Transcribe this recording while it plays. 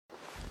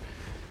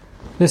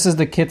This is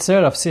the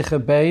Kitzer of Sicha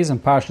Beis and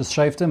Parshas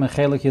Shoftim and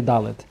Chelik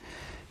Yudalid.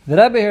 The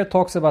Rebbe here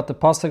talks about the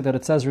pasuk that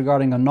it says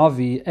regarding a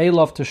Navi,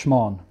 Eilov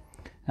Tishmon.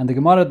 And the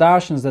Gemara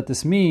darshans that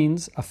this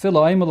means,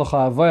 Afilo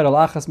Eimelucha Avoyer Al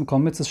Achas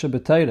Mikol Mitzvah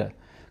Shebetayre,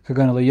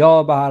 Kagan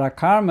Eliyah Bahar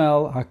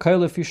HaKarmel,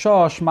 HaKoil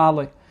Fisha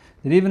Shmali.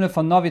 That even if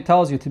a Navi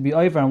tells you to be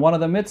over on one of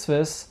the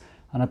mitzvahs,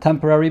 on a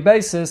temporary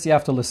basis, you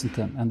have to listen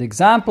to him. And the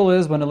example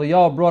is when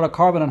Eliyah brought a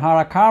carbon on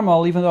Har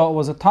HaKarmel, even though it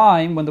was a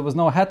time when there was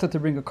no heta to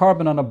bring a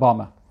carbon on a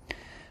bama.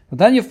 But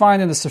then you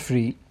find in the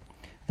Sifri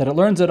that it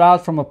learns it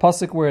out from a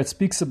pasuk where it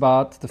speaks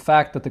about the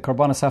fact that the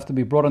karbanos have to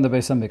be brought on the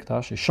Beis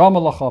HaMikdash.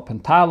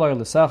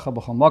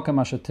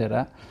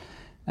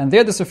 And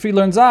there the Sifri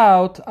learns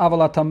out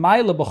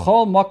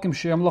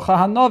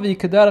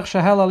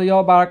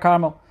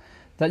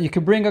that you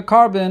could bring a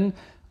carbon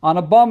on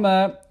a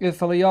bama if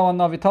Eliyahu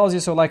Navi tells you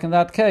so, like in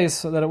that case,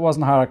 so that it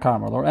wasn't Har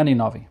HaKarmel or any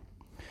Navi.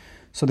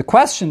 So the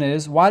question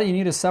is, why do you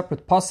need a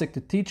separate pasuk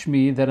to teach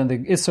me that in the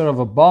Isser of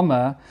a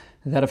bama,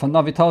 that if a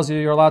Navi tells you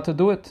you're allowed to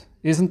do it?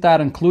 Isn't that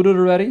included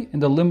already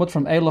in the limud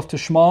from Eilov to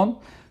Shmon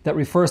that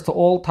refers to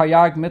all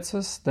Taryag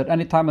mitzvahs, that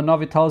anytime a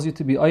Navi tells you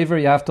to be over,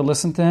 you have to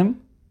listen to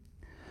him?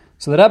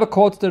 So the Rebbe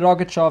quotes the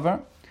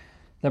Rogatchover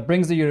that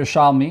brings the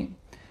Yerushalmi,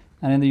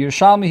 and in the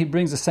Yerushalmi he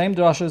brings the same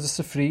drasha as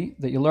the Sifri,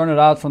 that you learn it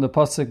out from the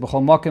pasuk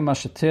B'chol Mokem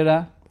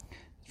Ashetira.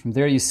 From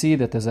there you see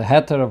that there's a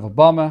heter of a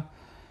bama,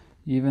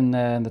 even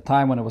in the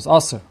time when it was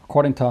Aser,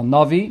 according to a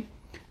Navi.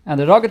 And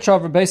the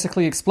Rogatchover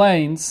basically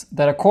explains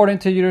that according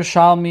to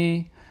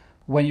Yerushalmi,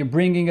 when you're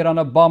bringing it on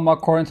a bama,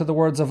 according to the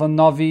words of a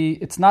Navi,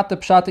 it's not the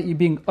pshat that you're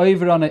being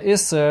over on a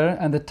Isser,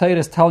 and the Torah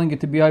is telling you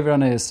to be over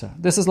on a Isser.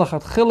 This is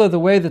l'chatchila the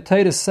way the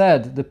Torah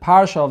said, the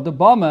parsha of the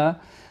bama,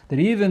 that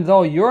even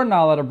though you're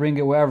not allowed to bring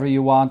it wherever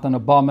you want on a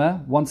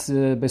bama, once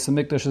the Beis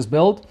HaMikdash is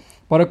built,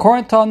 but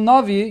according to a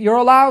Navi, you're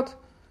allowed.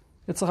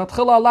 It's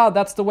l'chatchila allowed.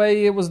 That's the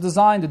way it was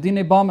designed, the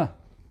Dinei bama.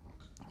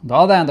 On the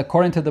other hand,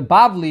 according to the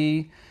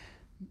Bavli,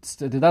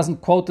 it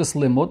doesn't quote this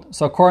limud.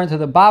 So according to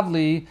the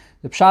Bavli,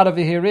 the pshat over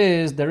here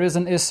is, there is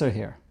an Isser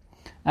here.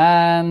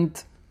 And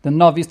the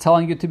Navi is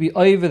telling you to be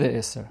over the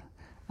Isser.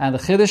 And the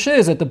Chiddush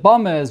is that the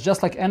Bama is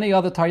just like any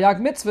other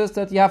Taryag mitzvahs,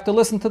 that you have to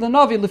listen to the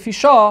Navi,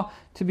 Lefisha,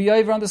 to be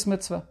over on this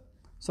mitzvah.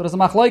 So there's a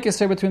machlokes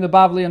here between the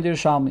Bavli and the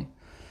Yerushalmi.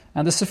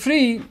 And the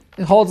Sifri,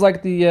 it holds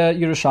like the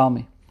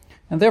Yerushalmi.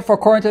 And therefore,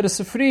 according to the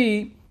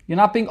Sifri, you're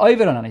not being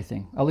over on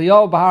anything.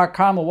 Eliyahu Bahar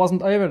HaKarmel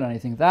wasn't over on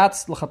anything.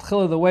 That's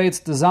l'chatchila the way it's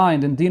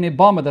designed in Dinei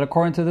Bama, that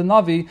according to the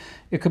Navi,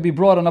 it could be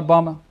brought on a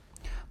Bama.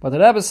 But the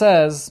Rebbe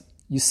says,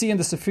 you see in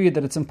the Sifri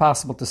that it's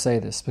impossible to say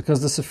this,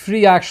 because the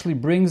Sifri actually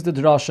brings the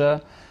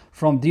drasha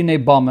from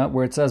Dinei Bama,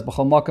 where it says,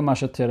 B'chol Mokem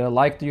Ashetira,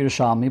 like the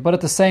Yerushalmi, but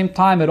at the same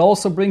time, it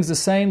also brings the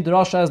same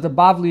drasha as the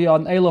Bavli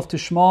on Eilov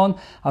Tishmon,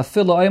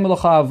 Afilo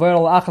Eimelucha Avoyer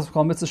Al Achas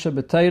Mikol Mitzvah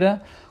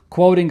Shebetayre,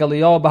 quoting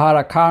Eliyahu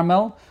Bahar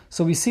HaKarmel.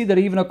 So we see that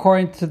even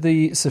according to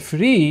the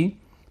Sifri,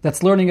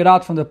 that's learning it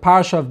out from the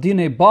parsha of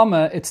Dinei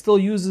Bama, it still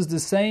uses the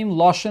same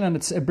lashon, and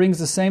it brings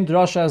the same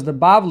drasha as the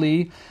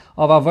Bavli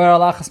of Avoyer Al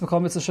Achas Mikol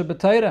Mitzvah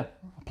Shebetayre,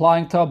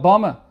 applying to a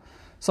bama.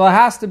 So it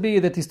has to be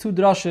that these two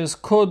drashas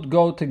could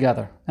go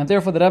together. And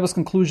therefore the Rebbe's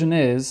conclusion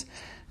is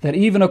that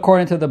even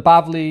according to the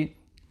Bavli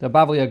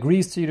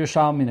agrees to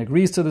Yerushalmi and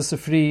agrees to the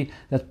Sifri,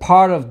 that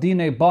part of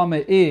Dinei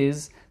Bama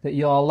is that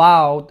you're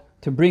allowed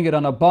to bring it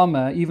on a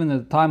bama, even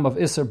at the time of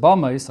Isser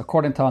Bamais,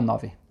 according to a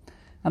Navi.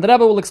 And the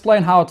Rebbe will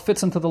explain how it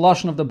fits into the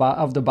lashon of the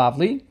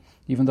Bavli,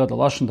 even though the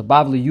lashon the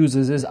Bavli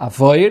uses is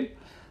avoid.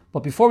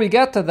 But before we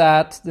get to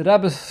that, the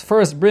Rebbe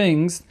first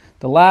brings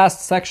the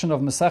last section of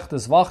Masechta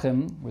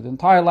Zvachim, where the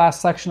entire last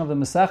section of the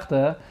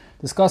Masechta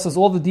discusses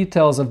all the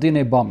details of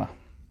Dinei Bama.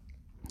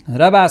 And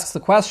the Rebbe asks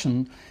the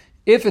question,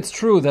 if it's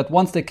true that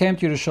once they came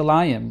to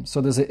Yerushalayim, so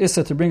there's an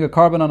issa to bring a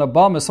carbon on a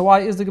bama, so why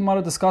is the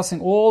Gemara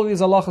discussing all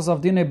these halachas of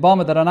Dinei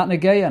Bama that are not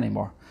negay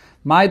anymore?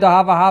 Maida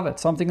hava havet,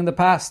 something in the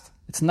past.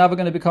 It's never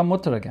going to become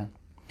mutter again.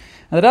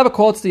 And the Rebbe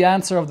quotes the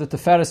answer of the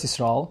Tiferes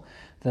Yisrael,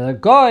 that a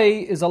guy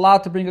is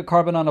allowed to bring a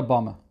carbon on a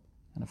bama.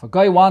 And if a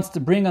guy wants to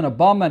bring on a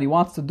bama and he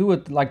wants to do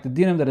it like the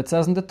dinim that it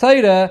says in the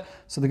Torah,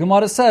 so the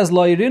Gemara says,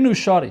 Lo yirinu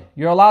shari.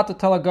 You're allowed to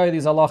tell a guy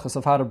these halachas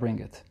of how to bring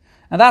it.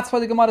 And that's why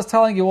the Gemara is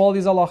telling you all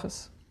these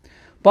halachas.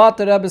 But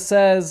the Rebbe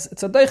says,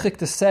 it's a deichik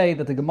to say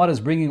that the Gemara is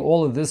bringing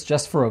all of this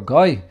just for a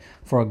guy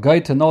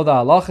to know the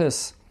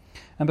halachas.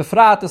 And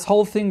befrat, this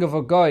whole thing of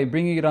a guy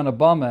bringing it on a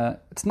bama,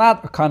 it's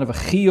not a kind of a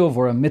chiyuv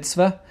or a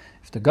mitzvah.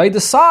 If the guy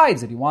decides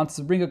that he wants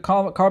to bring a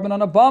carbon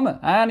on a bama,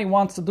 and he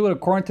wants to do it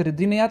according to the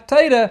Dinei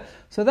HaTorah,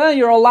 so then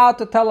you're allowed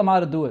to tell him how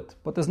to do it.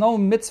 But there's no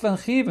mitzvah and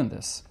chiv in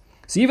this.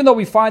 So even though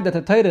we find that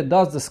the Torah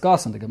does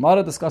discuss, and the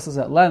Gemara discusses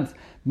at length,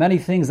 many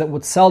things that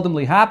would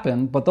seldomly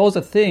happen, but those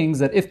are things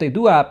that if they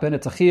do happen,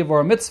 it's a chiv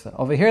or a mitzvah.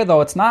 Over here, though,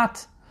 it's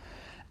not.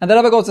 And the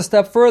Rebbe goes a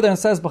step further and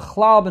says,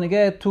 B'chlal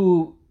b'negeh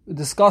to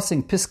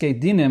discussing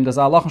Piskei Dinim, there's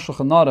a halach in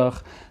Shulchan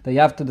Aruch that you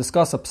have to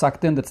discuss a psak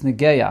din that's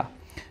negeya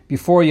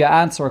before you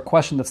answer a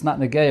question that's not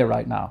negeya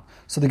right now.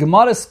 So the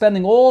Gemara is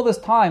spending all this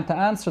time to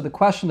answer the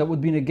question that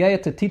would be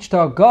negeya to teach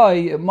to a guy.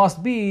 It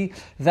must be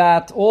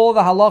that all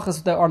the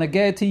halachas that are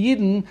negeya to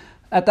Yidden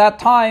at that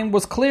time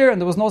was clear and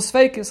there was no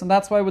sfeikis, and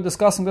that's why we're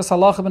discussing this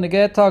halacha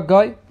b'negeta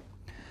goy.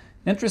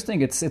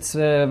 Interesting, it's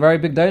a very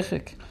big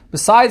deichik.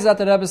 Besides that,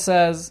 the Rebbe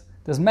says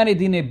there's many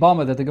dinei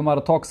bama that the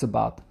Gemara talks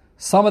about.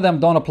 Some of them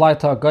don't apply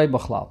to a goy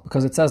b'chlal,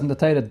 because it says in the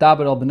Torah,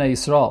 daber el b'nei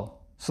Yisrael.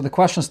 So the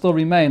question still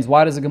remains,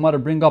 why does the Gemara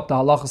bring up the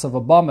halachas of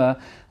a bama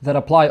that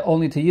apply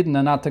only to Yidden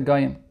and not to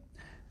goyim?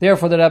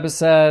 Therefore, the Rebbe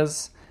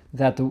says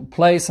that the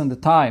place and the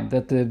time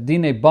that the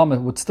dinei bama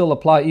would still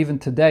apply even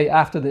today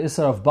after the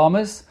Isser of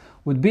bamas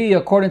would be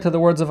according to the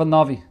words of a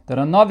Navi. That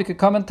a Navi could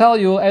come and tell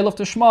you, Elof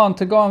Tishman,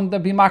 to go and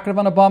be makriv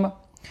on a bama.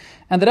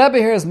 And the Rebbe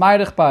here is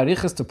Meirich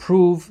Ba'arichas to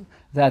prove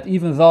that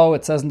even though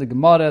it says in the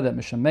Gemara that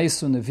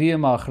Mishamesu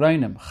Nevi'im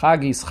Achreinim,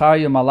 Chagi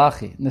Zcharia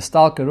Malachi,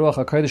 Nistalke Ruach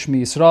HaKodesh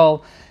Mi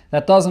Yisrael,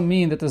 that doesn't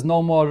mean that there's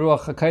no more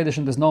Ruach HaKodesh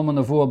and there's no more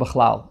Nevuah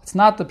B'chlal. It's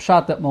not the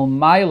pshat that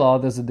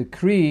Molmaila, there's a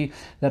decree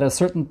that at a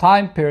certain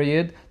time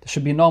period there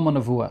should be no more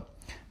Nevuah.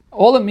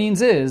 All it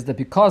means is that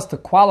because to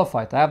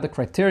qualify, to have the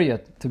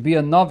criteria to be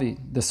a Navi,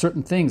 there's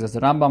certain things, as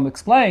the Rambam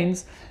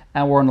explains,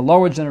 and we're in a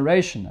lower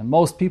generation, and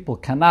most people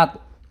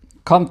cannot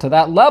come to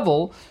that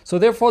level, so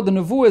therefore the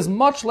Nevuah is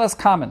much less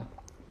common.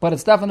 But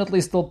it's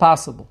definitely still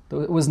possible.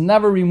 It was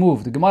never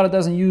removed. The Gemara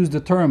doesn't use the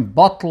term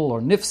batel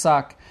or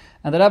nifsak,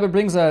 and the Rebbe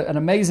brings an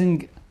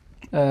amazing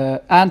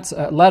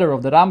letter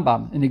of the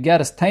Rambam in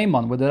Igeres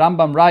Teiman, where the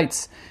Rambam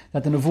writes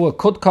that the Nevuah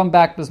could come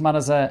back this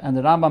manazeh, and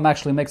the Rambam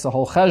actually makes a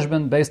whole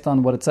cheshbon based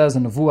on what it says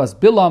in Nevuah's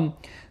Bilam,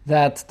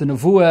 that the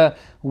Nevuah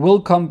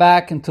will come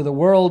back into the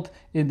world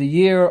in the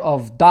year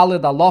of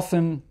Daled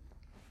Alofim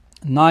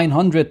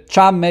 900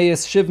 Cham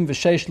Meis Shivim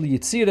V'Sheish Li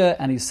Yitzira,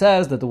 and he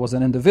says that there was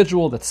an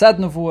individual that said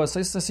Nevuah.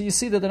 So you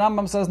see that the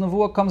Rambam says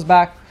Nevuah comes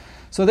back.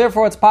 So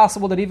therefore it's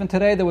possible that even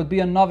today there would be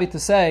a Navi to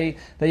say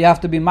that you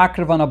have to be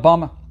makriv on a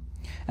bama.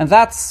 And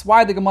that's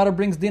why the Gemara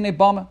brings dinei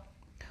bama.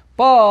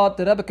 But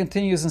the Rebbe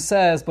continues and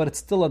says, but it's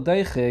still a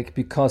deichik,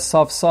 because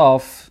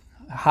sof,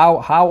 how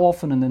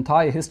often in the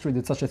entire history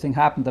did such a thing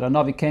happen that a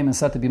Navi came and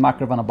said to be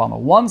makriv on a bama?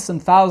 Once in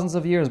thousands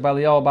of years by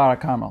Eliyahu bar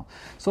Carmel.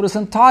 So this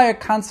entire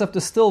concept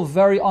is still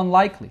very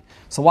unlikely.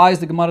 So why is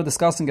the Gemara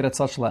discussing it at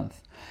such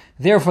length?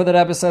 Therefore, the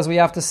Rebbe says we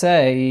have to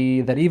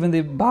say that even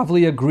the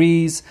Bavli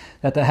agrees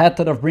that the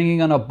heter of bringing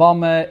on a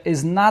bama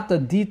is not a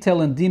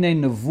detail in dinei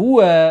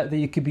nevuah that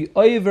you could be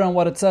over on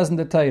what it says in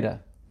the Torah.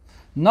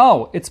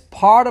 No, it's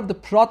part of the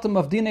pratim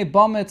of dinei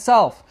bama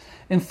itself.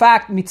 In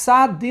fact,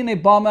 mitzad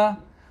dinei bama,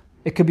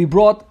 it could be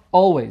brought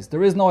always.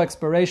 There is no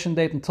expiration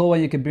date until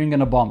when you can bring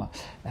in a bama.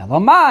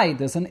 Elamai,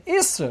 there's an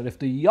isser. If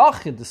the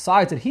yachid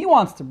decides that he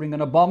wants to bring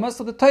in a bama,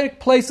 so the Torah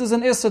places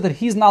an isser that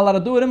he's not allowed to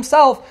do it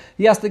himself.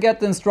 He has to get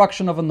the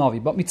instruction of a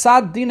navi. But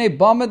mitzad dinei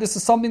bama, this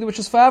is something which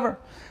is forever.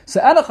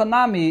 So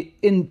erachanami,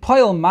 in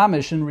poil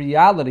mamish, in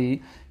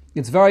reality,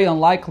 it's very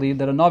unlikely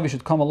that a navi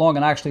should come along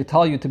and actually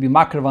tell you to be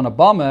makriv on a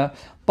bama,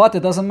 but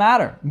it doesn't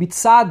matter.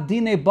 Mitzad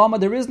dinei bama,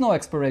 there is no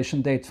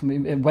expiration date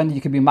from when you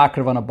can be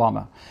makriv on a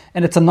bama.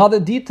 And it's another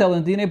detail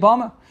in dinei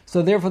bama.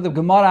 So therefore the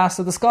Gemara has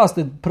to discuss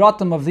the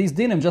pratim of these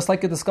dinim, just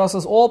like it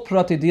discusses all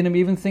prati dinim,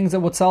 even things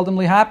that would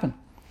seldomly happen.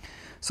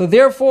 So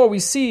therefore we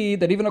see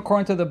that even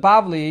according to the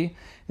Bavli,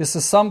 this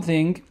is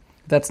something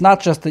that's not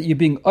just that you're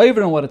being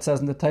over in what it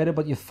says in the Torah,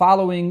 but you're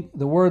following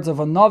the words of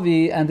a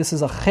Navi, and this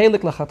is a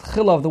chelik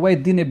lechatchila of the way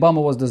dinei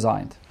bama was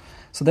designed.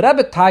 So the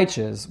Rebbe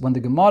teaches, when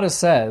the Gemara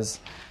says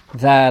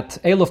that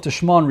Elof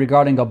Tishman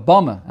regarding a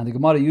bama, and the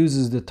Gemara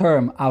uses the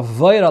term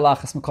avoyra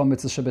lachas mekom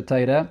mitzvah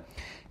shebetayra,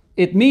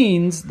 it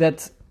means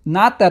that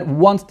not that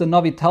once the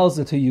Navi tells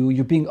it to you,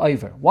 you're being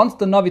over. Once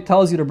the Navi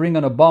tells you to bring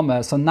on a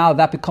bama, so now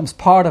that becomes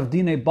part of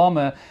dinei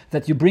bama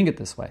that you bring it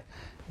this way.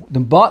 The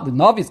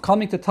Navi is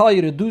coming to tell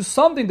you to do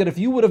something that if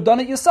you would have done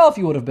it yourself,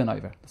 you would have been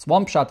over. That's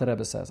one pshat the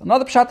Rebbe says.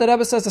 Another pshat the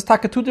Rebbe says is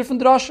taka two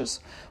different drashas.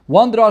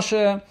 One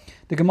drasha,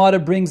 the Gemara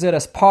brings it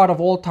as part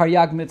of all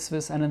Taryag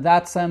mitzvahs, and in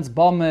that sense,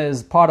 bama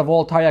is part of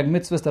all Taryag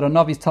mitzvahs that a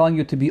Navi is telling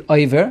you to be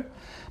over.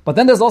 But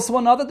then there's also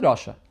another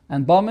drasha,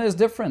 and bama is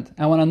different.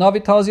 And when a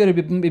Navi tells you to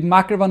be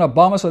makriv on a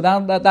bama, so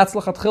that's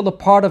l'chatchila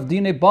part of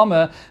dinei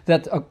bama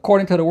that,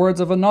 according to the words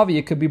of a Navi,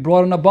 it could be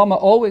brought on a bama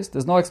always.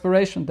 There's no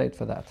expiration date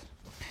for that.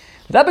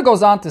 The Rebbe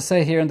goes on to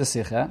say here in the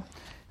Sikha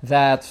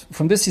that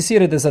from this you see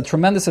that there's a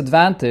tremendous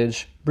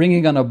advantage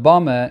bringing on a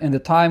bama in the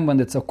time when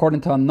it's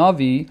according to a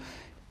Navi,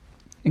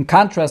 in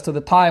contrast to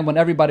the time when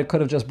everybody could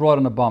have just brought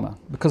an Obama.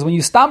 Because when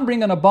you stop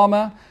bringing an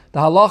Obama, the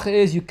halacha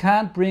is you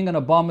can't bring an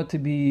Obama to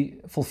be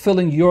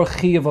fulfilling your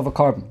chiyuv of a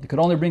carbon. You could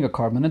only bring a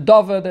carbon, and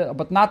dova,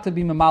 but not to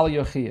be memala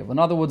your chiyuv. In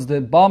other words,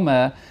 the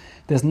Obama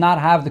does not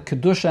have the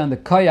kedusha and the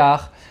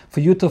koyach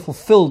for you to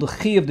fulfill the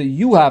chiyuv that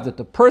you have, that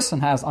the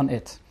person has on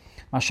it.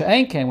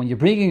 Masha'en came when you're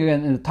bringing it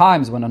in the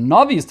times when a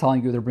Navi is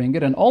telling you to bring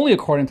it, and only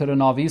according to the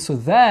Navi, so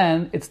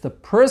then it's the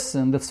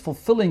person that's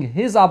fulfilling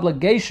his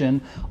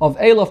obligation of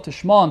Elof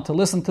Tishman to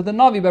listen to the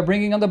Navi by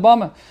bringing on the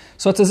Bama.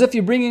 So it's as if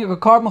you're bringing a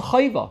carbon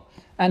chayva.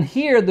 And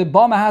here the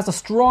Bama has a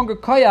stronger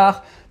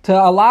koyach to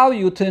allow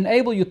you, to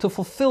enable you to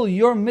fulfill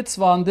your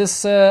mitzvah on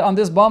this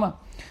Bama.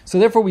 So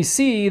therefore we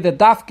see that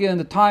dafka in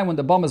the time when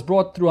the bama is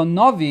brought through a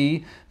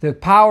navi, the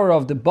power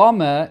of the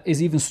bama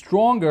is even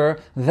stronger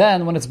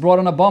than when it's brought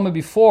on a bama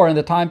before in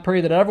the time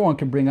period that everyone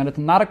can bring on it,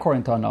 not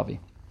according to a navi.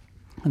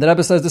 And the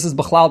Rebbe says this is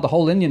b'chlal the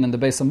whole Indian in the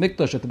Beis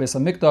HaMikdash. At the Beis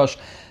HaMikdash,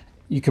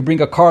 you could bring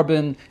a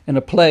carbon in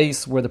a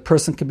place where the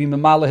person could be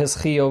memala his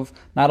chiyuv.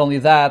 Not only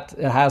that,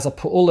 it has a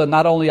pu'ula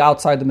not only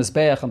outside the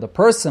mizbeach and the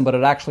person, but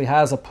it actually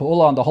has a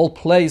pu'ula on the whole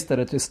place that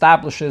it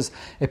establishes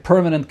a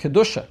permanent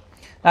kedusha.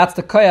 That's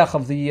the koyach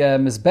of the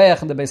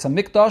mizbeach and the Beis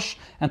HaMikdash,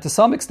 and to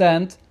some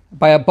extent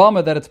by a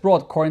bama that it's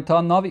brought according to a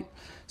navi.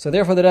 So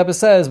therefore the Rebbe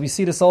says, we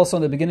see this also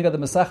in the beginning of the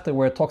Masechta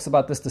where it talks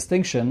about this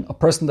distinction, a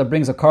person that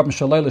brings a carbon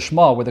shaloi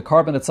lishma, where the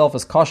carbon itself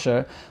is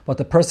kosher, but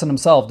the person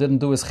himself didn't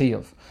do his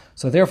chiyuv.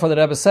 So therefore the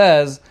Rebbe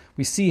says,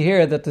 we see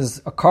here that there's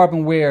a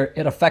carbon where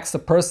it affects the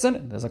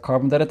person, there's a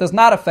carbon that it does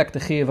not affect the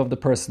chiyuv of the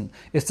person.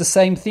 It's the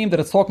same theme that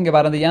it's talking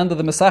about in the end of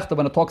the Masechta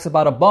when it talks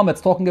about a bama.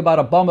 It's talking about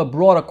a bama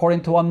brought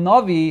according to a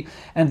navi,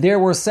 and there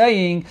we're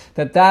saying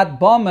that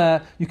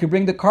bama, you can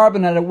bring the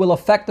carbon and it will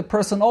affect the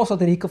person also,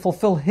 that he can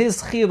fulfill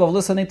his chiyuv of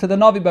listening to the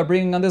navi by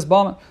bringing on this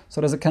bama.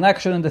 So there's a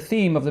connection in the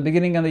theme of the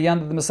beginning and the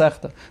end of the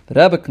Masechta. The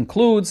Rebbe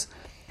concludes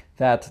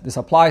that this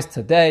applies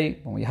today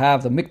when we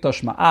have the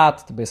Mikdash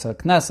Ma'at, the Beis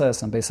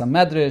HaKnesses and Beis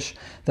HaMedrash,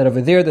 that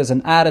over there's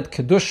an added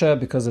Kedusha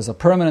because there's a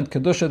permanent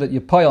Kedusha that you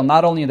poil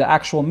not only in the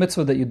actual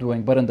mitzvah that you're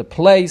doing, but in the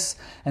place,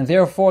 and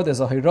therefore there's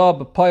a Hirab,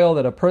 a poil,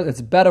 that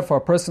it's better for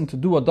a person to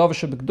do a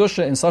Davish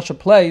Kedusha in such a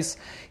place,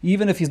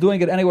 even if he's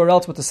doing it anywhere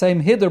else with the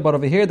same Hiddur, but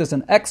over here there's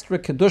an extra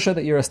Kedusha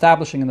that you're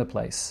establishing in the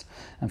place.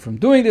 And from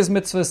doing these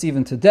mitzvahs,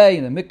 even today,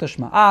 in the Mikdash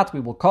Ma'at, we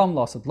will come,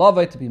 Lasat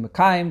Lavai, to be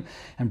Mekayim,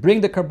 and bring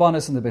the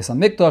Karbanis in the Beis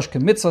HaMikdash,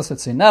 Kemitzvahs,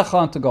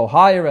 to go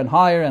higher and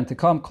higher, and to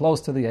come close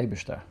to the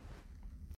Eibishter.